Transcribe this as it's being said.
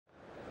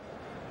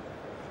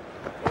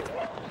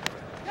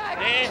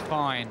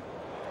Fine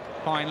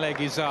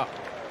leg is up.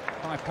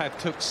 iPad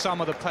took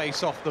some of the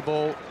pace off the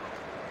ball,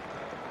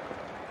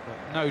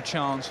 but no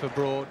chance for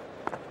Broad.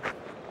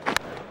 And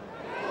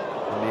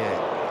yeah,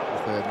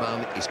 the third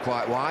man is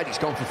quite wide. He's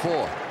gone for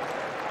 4.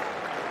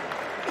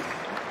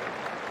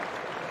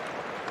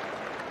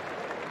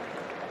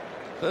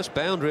 First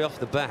boundary off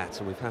the bat,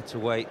 and we've had to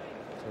wait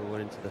till we're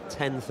into the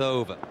 10th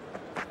over.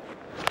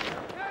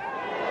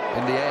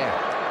 In the air,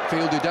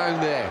 fielder down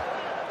there.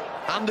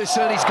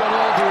 Anderson, he's gone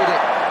over with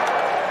it.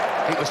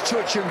 It was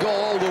touch and go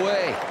all the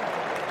way.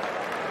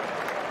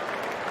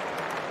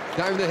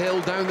 Down the hill,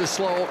 down the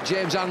slope,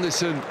 James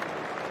Anderson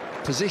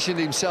positioned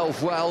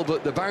himself well,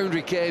 but the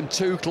boundary came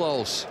too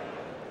close.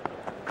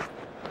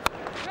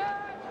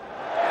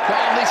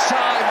 Gone this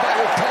time,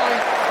 backward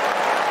point.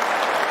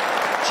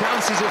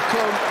 Chances have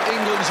come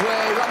England's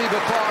way. Rami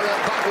Bapara,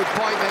 backward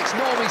point, makes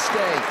no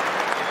mistake.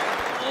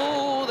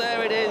 Oh,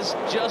 there it is,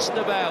 just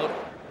about.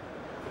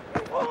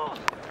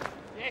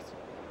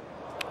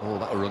 Oh,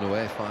 that'll run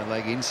away. Fine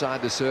leg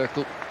inside the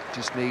circle.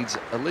 Just needs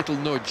a little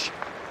nudge.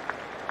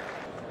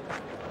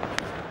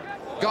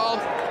 Gone.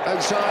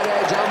 Outside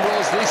edge,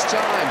 Ambrose this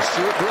time.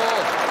 Stuart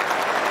Broad.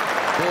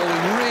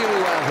 Bowling really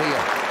well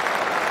here.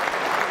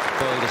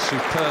 Bowled a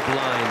superb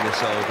line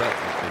this over.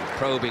 He's been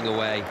probing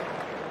away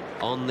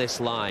on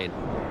this line.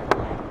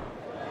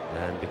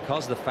 And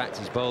because of the fact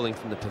he's bowling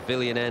from the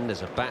pavilion end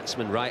as a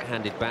batsman,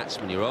 right-handed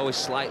batsman, you're always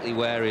slightly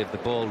wary of the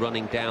ball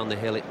running down the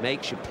hill. It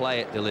makes you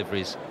play at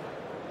deliveries.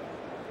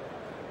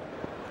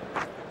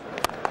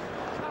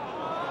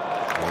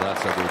 Well,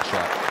 that's a good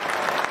shot.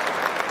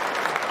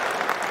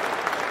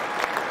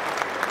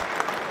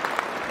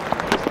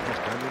 He's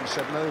done in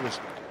 7 overs.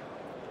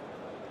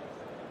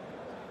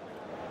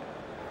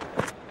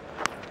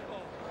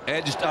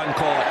 Edged and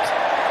caught.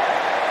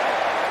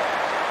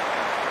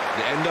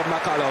 The end of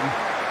McCallum.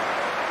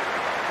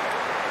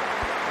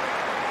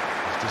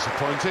 He's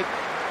disappointed.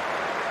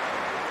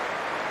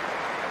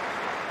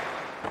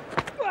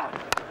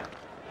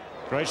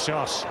 Great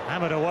shot,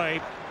 hammered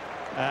away,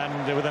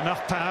 and with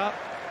enough power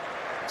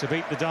to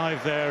beat the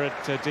dive there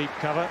at deep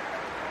cover.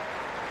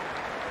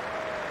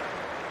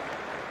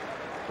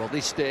 Well,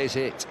 this stays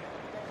it.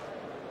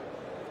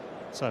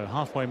 So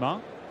halfway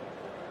mark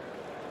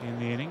in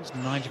the innings,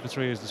 90 for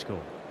 3 is the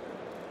score.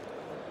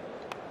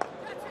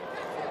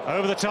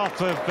 Over the top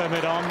of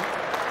mid-on.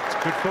 It's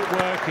good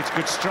footwork, it's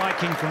good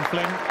striking from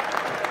Flynn.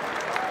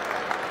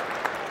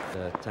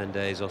 10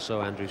 days or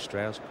so, Andrew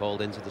Strauss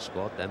called into the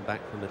squad, then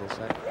back from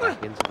Middlesex,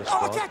 back into the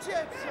squad.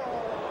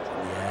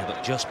 Yeah,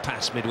 but just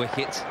past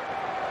mid-wicket.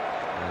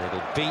 And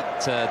it'll beat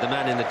the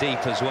man in the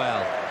deep as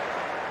well.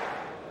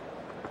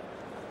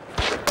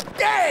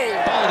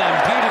 Bowled in,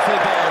 beautifully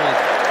bowled.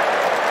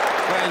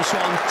 Graham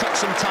Swan took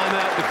some time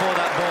out before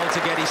that ball to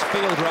get his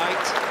field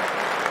right.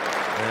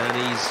 And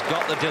he's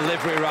got the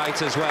delivery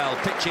right as well.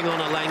 Pitching on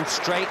a length,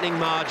 straightening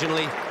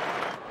marginally.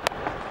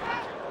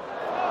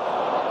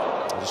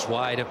 Just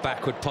wide of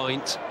backward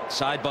point.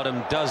 Side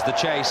bottom does the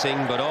chasing,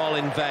 but all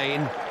in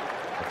vain.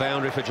 A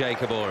boundary for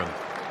Jacob Oram.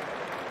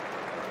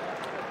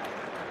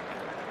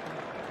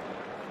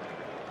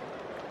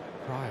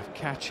 Cry of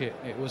catch it.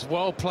 It was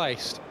well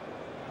placed.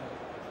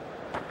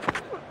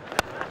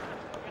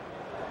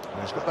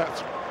 He's got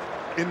that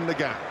in the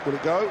gap. Will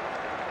it go?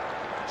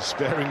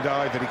 Despairing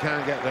dive, but he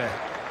can't get there.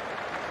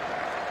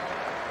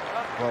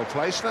 Well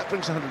placed. That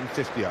brings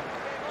 150 up.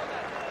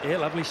 Yeah,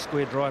 lovely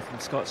square drive from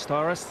Scott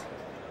Styris.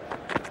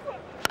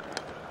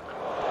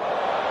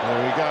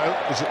 There we go.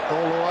 Is it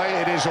all the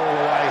way? It is all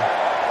the way.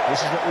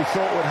 This is what we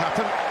thought would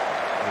happen.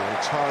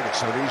 The target,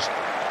 so these.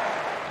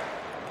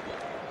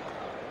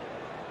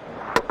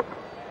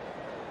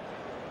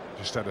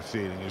 Just had a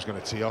feeling he was going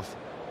to tee off.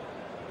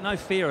 No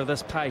fear of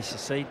this pace, you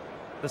see.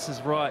 This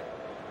is right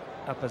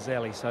up his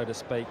alley, so to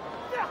speak.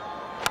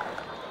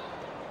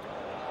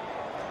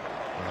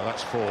 Well,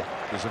 that's 4.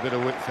 There's a bit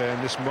of width there,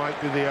 and this might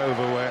be the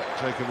over where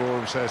Jacob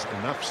Oram says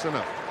enough's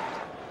enough.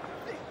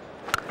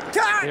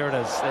 There it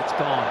is. That's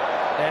gone.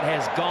 That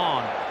has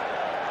gone.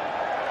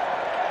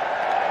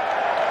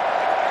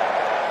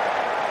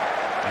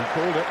 He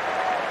called it.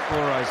 4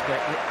 rows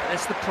back.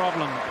 That's the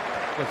problem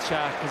with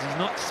Shah, because he's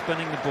not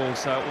spinning the ball,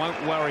 so it won't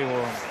worry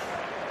Oram.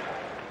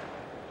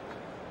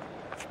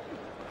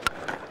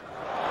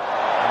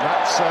 And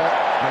that's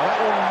now that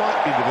one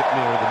might be a bit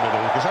nearer the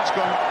middle because that's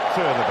gone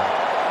further back.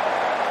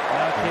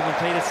 Now Kevin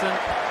Pietersen,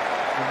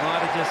 you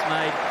might have just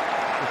made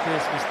the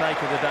first mistake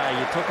of the day.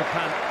 You took a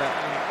punt, but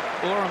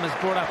Oram has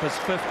brought up his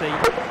 50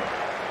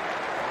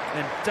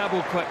 and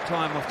double quick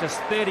time off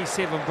just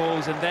 37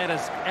 balls, and that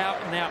is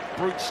out and out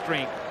brute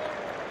strength.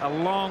 A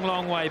long,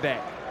 long way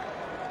back.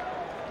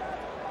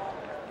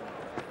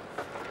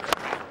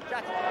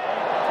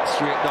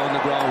 Straight down the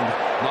ground,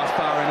 not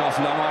far enough.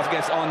 Long off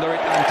gets under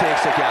it and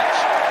takes the catch.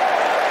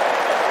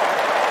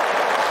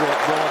 Short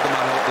ball, the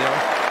man out there.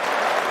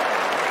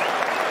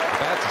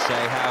 About to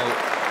say how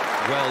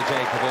well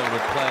Jacob Oram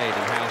had played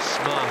and how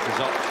smart his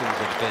options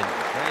have been.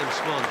 Graham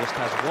Swan just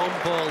has 1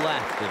 ball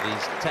left of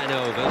his 10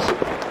 overs.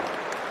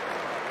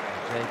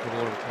 Jacob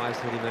Oram twice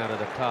hit him out of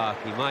the park.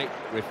 He might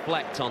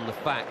reflect on the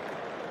fact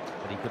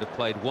that he could have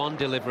played one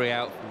delivery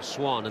out from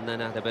Swan and then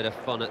had a bit of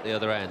fun at the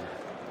other end.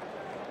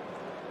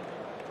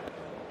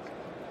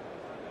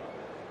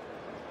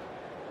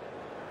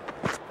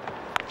 That's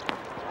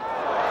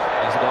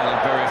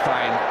gone very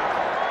fine.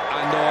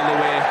 And all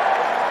the way.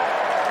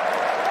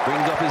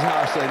 Brings up his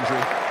half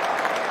century.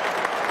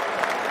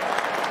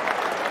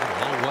 A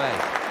long way.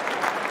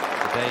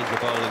 The danger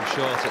bowling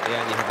short at the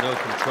end. You have no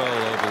control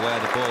over where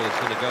the ball is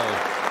going to go.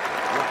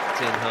 Whacked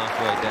in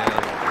halfway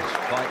down.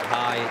 It's quite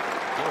high.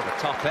 More of a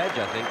top edge,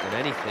 I think, than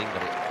anything,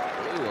 but it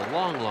flew a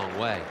long, long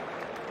way.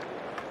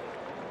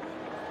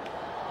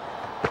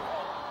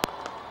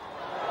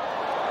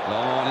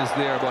 Long on is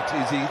there, but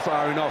is he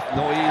far enough?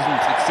 No, he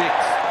isn't. It's 6.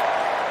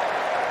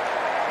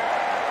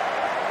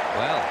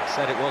 Well, I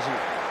said it wasn't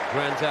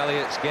Grant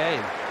Elliott's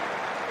game.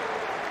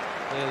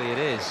 Clearly it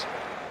is.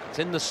 It's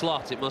in the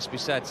slot, it must be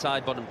said.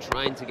 Side bottom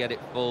trying to get it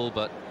full,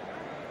 but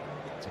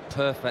it's a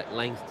perfect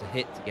length to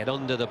hit, to get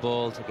under the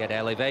ball, to get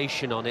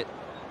elevation on it.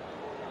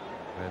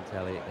 Grant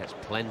Elliott gets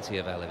plenty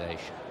of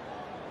elevation.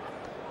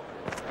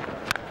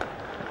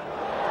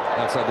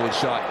 That's a good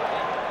shot.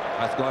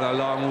 That's gone a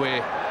long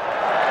way.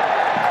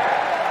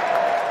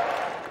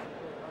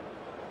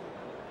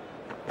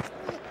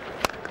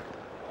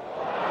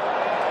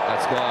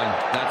 That's gone.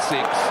 That's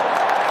 6.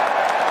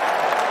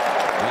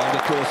 One of the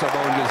closer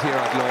boundaries here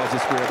at Laws, the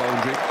square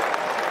boundary.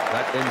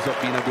 That ends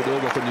up being a good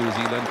over for New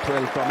Zealand.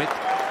 12 from it.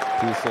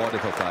 240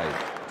 for 5.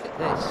 Look at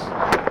this.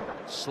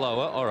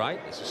 Slower, all right.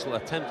 It's an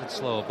attempted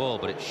slower ball,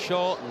 but it's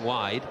short and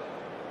wide.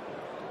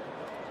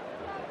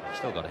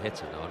 Still got a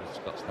hitter now, and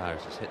Scott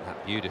Styris has hit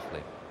that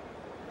beautifully.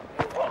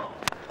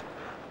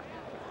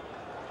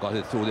 Got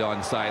it through the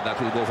onside. That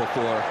will go for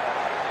 4.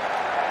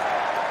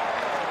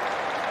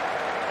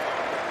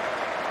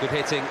 Good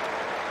hitting.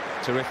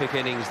 Terrific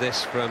innings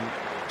this from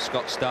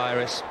Scott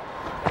Styris.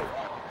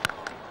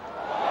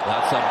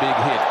 That's a big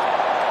hit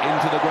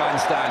into the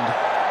grandstand.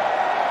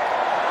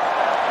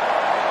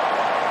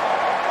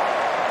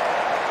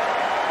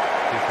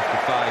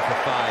 For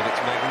 5.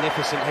 It's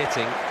magnificent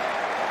hitting.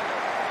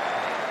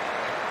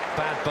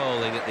 Bad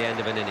bowling at the end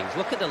of an innings.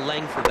 Look at the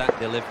length of that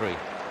delivery.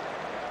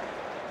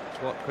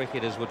 It's what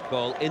cricketers would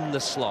call in the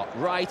slot,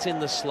 right in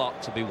the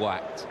slot to be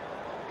whacked.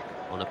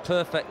 On a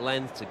perfect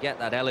length to get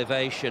that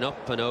elevation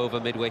up and over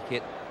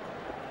mid-wicket.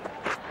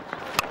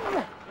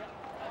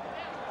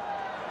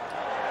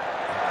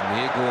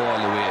 May go all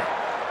the way.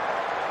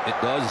 It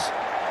does.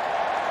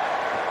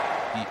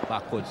 Deep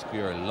backward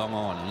square, long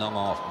on, long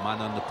off,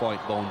 man on the point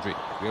boundary.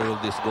 Where will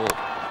this go?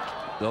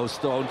 Goes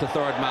down to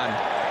third man.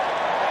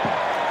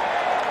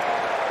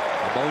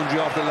 A boundary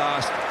off the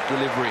last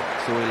delivery,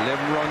 so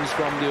 11 runs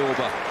from the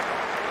over.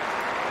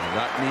 And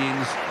that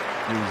means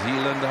New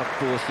Zealand have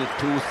posted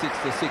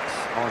 266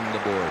 on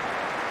the board.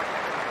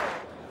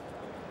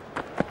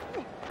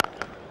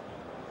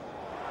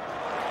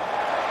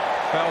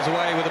 Fells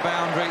away with a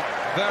boundary,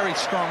 very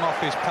strong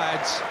off his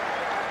pads,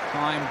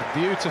 timed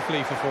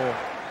beautifully for 4.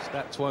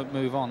 Stats won't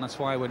move on. That's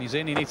why when he's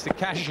in, he needs to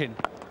cash in.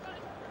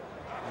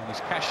 And he's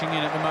cashing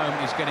in at the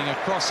moment. He's getting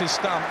across his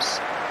stumps,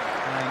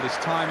 and his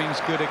timing's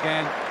good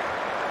again.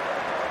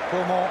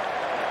 4 more.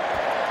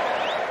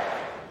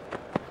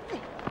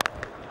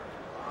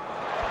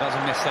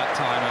 Doesn't miss that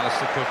time,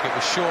 Alistair Cook. It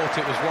was short,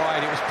 it was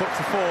wide, it was put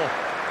for 4.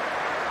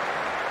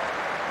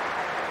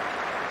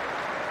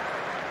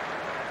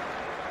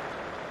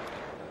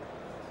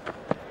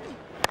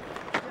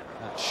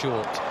 That's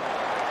short.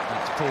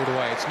 That's pulled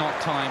away. It's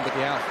not time, but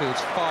the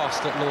outfield's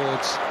fast at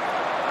Lord's.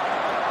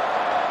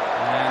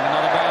 And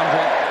another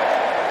boundary.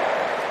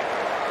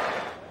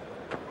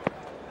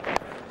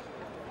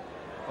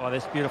 Oh,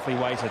 that's beautifully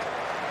weighted.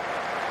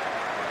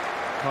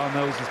 Kyle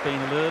Mills has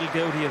been a little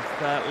guilty of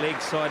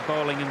leg side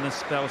bowling in this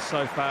spell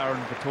so far,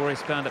 and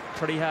Vettori's found it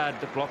pretty hard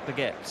to block the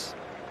gaps.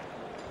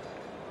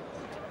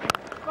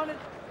 No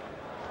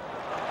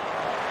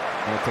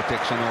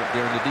protection out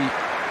there in the deep.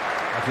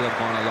 I could have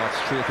gone a lot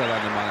straighter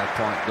than the man at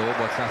point though,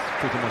 but that's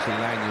pretty much the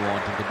line you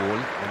want in the bowl,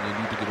 and you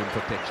need to give him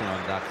protection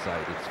on that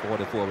side. It's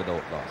 44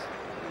 without loss.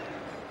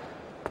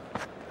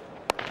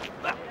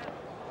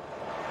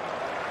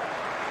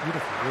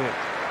 Beautiful work.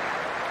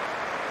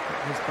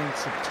 It has been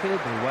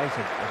superbly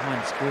weighted behind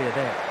square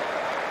there.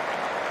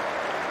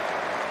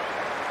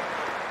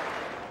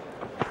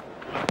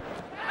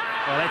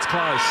 Well, that's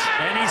close.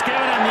 And he's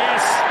given him,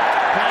 yes.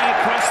 Playing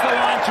across the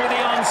line through the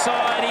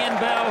onside, Ian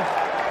Bell.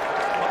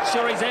 Not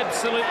sure he's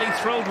absolutely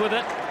thrilled with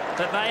it,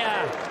 but they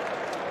are.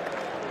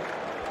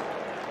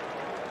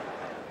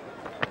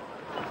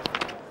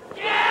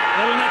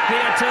 Little nick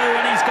there too,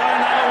 and he's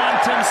got another one,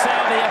 Tim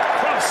Southee,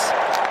 across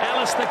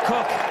Alistair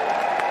Cook.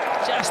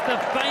 Just the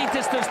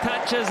faintest of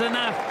touches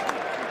enough.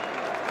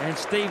 And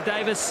Steve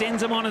Davis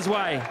sends him on his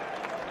way.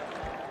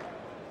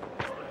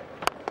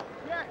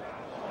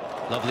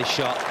 Lovely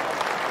shot.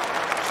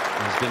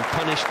 He's been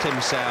punished, Tim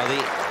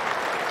Southee.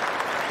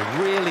 A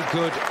really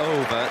good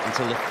over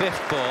until the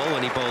 5th ball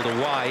when he bowled a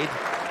wide.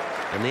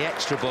 And the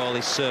extra ball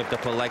is served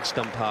up a leg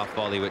stump half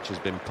volley, which has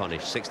been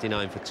punished.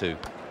 69 for 2.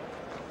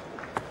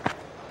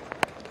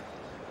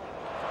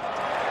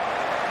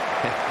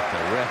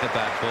 a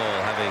bad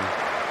ball, having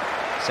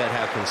said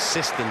how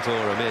consistent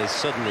Oram is.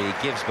 Suddenly he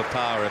gives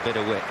Babar a bit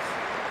of width.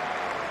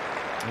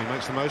 He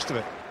makes the most of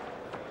it.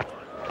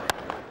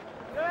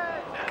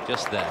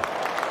 Just there,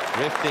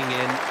 drifting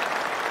in,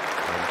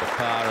 and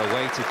Babar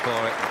waited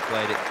for it and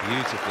played it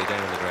beautifully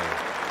down the ground.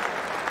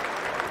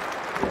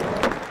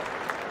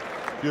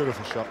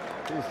 Beautiful shot,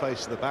 full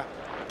face of the bat,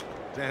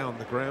 down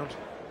the ground.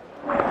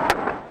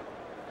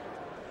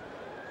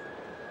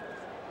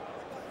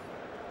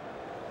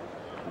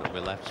 From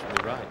the left, from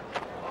the right.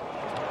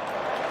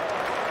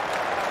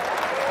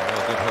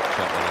 Oh, good hook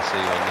shot when I see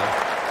one there.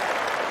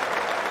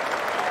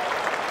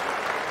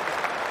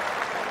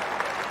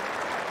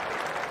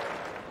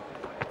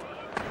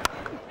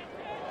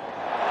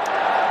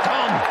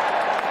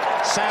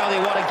 Southee,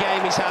 what a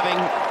game he's having.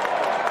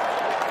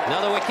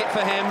 Another wicket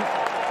for him.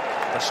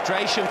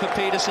 Frustration for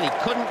Pietersen. He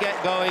couldn't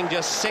get going,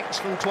 just 6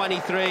 from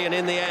 23, and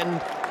in the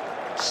end,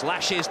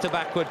 slashes to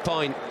backward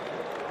point.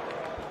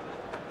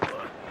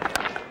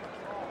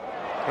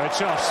 Great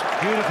shots,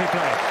 beautifully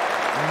played.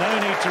 No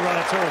need to run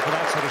at all for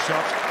that sort of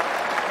shot.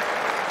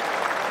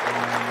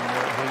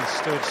 And he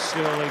stood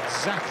still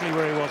exactly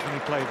where he was when he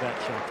played that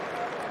shot.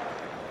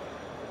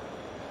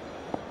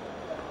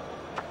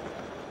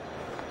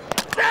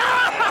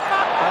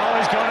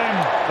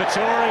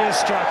 Vettori is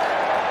struck.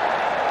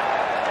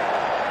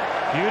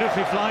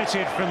 Beautifully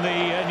flighted from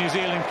the New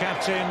Zealand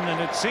captain, and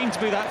it seemed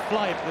to be that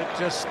flight that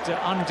just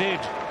undid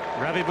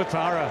Ravi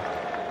Bopara.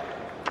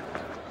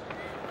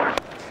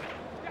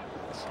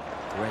 It's a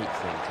great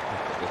thing to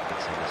pick up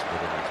wickets in this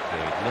mid-innings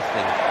period.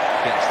 Nothing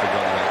gets the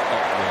run rate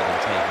up more than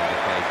taking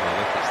occasional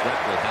wickets. That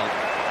will help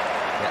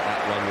get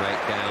that run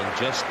rate down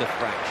just a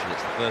fraction.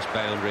 It's the first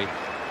boundary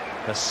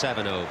for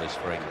 7 overs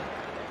for England.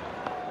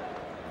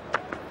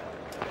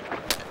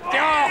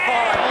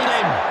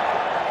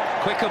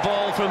 Quicker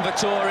ball from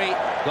Vettori,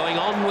 going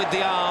on with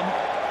the arm.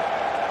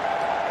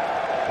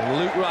 And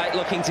Luke Wright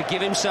looking to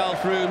give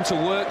himself room to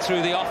work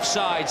through the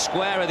offside,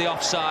 square of the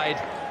offside.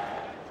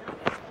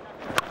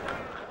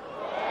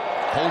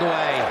 Pulled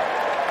away.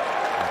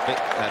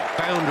 That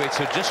boundary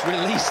to just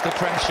release the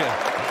pressure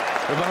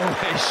from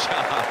Owais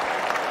Shah.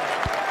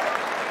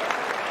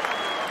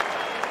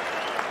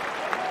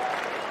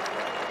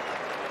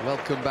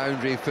 Welcome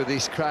boundary for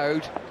this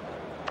crowd.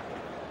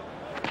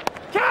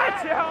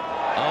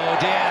 Oh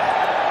dear.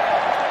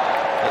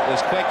 It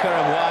was quicker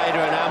and wider,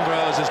 and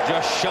Ambrose has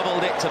just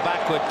shoveled it to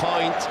backward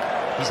point.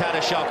 He's had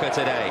a shocker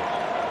today.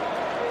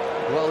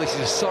 Well, this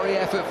is a sorry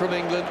effort from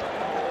England.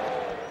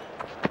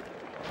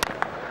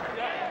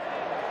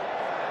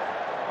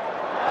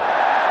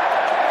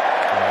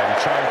 He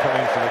tried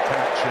coming for the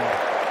catch and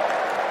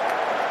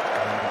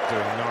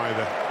doing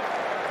neither.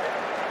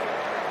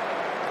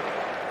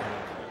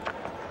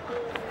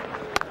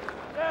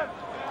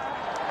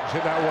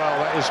 Hit that well.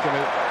 That is going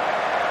to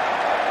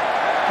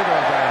put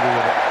our boundary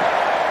with it.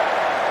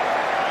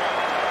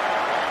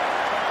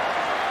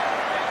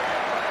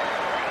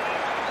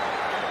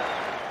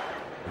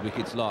 The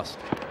wicket's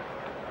lost.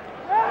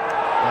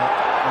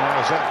 Now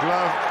is that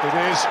glove? It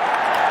is.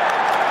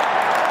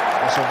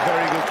 That's a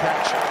very good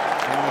catch.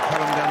 And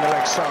McCullum down the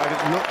leg side. It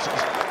looked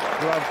as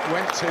glove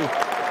went to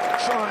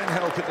try and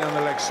help it down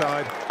the leg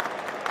side.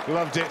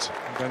 Gloved it.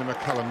 And then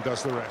McCullum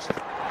does the rest.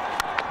 Hit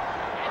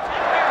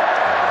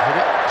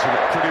it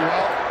pretty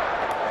well.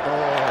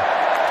 Oh,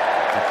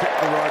 he picked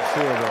the right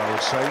fielder, I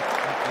would say.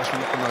 That's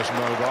not the most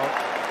mobile.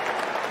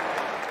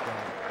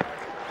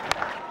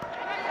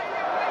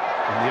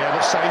 In the air,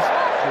 but safe.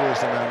 Here's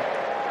the man.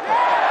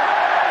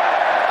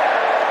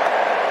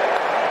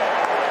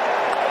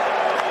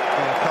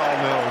 Oh, Carl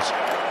Mills.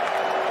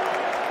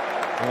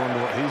 I wonder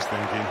what he's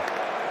thinking.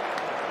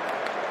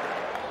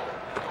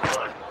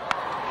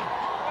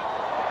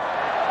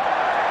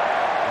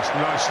 It's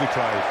nicely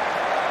played.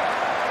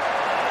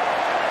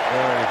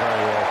 Very,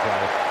 very well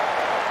played.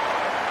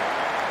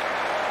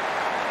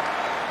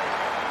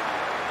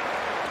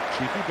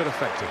 Cheeky but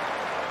effective.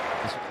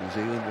 New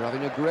Zealand are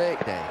having a great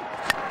day.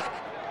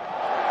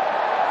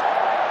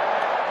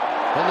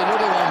 And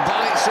another one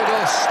bites the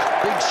dust.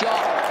 Big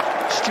shot.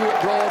 Stuart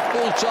Broad,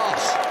 full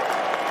toss.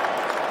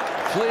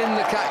 Flynn,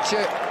 the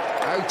catcher,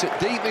 out at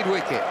deep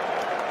mid-wicket.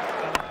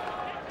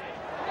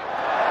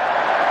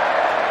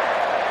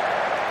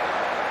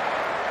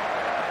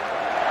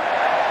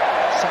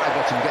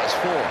 Sidebottom gets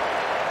 4.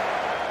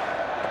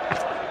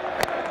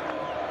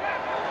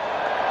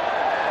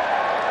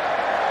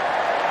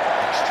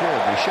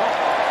 Extraordinary shot.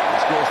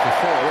 This goes for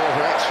 4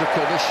 over extra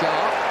cover.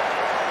 Sharp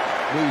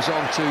moves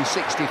on to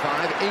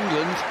 65.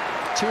 England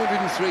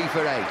 203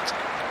 for 8. Well,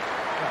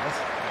 that's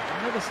a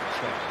magnificent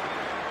shot.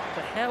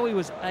 But how he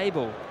was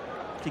able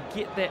to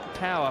get that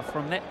power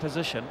from that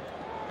position,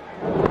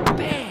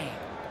 bang!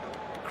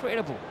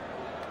 Incredible.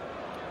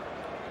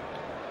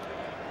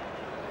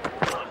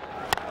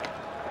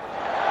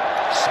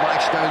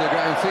 Smash down the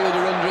ground,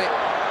 fielder under it.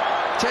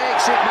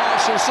 Takes it,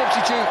 Marshall,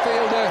 substitute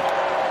fielder.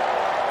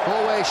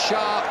 Owais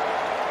Shah.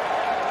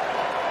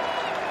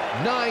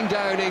 9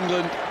 down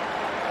England.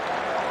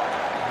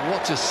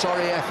 What a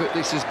sorry effort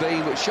this has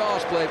been, but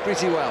Shah's played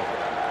pretty well.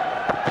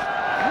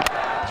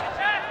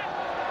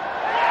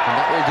 And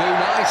that will do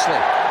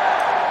nicely.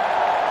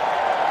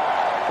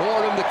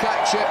 Oram the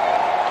catcher.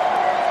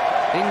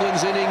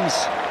 England's innings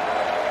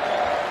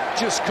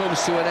just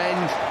comes to an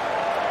end.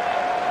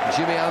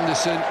 Jimmy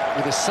Anderson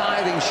with a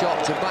scything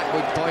shot to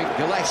backward point.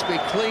 Gillespie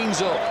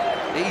cleans up.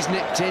 He's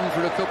nipped in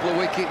for a couple of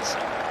wickets.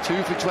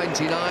 2 for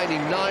 29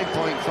 in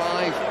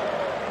 9.5.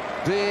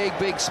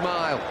 Big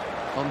smile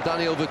on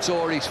Daniel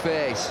Vettori's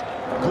face.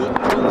 Good,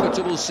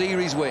 comfortable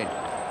series win.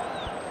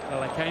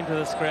 Well, they came to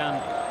this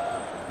ground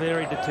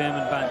very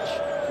determined bunch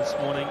this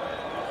morning.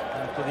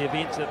 For the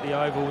events at the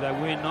Oval, they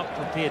were not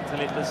prepared to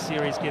let this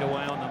series get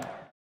away on them.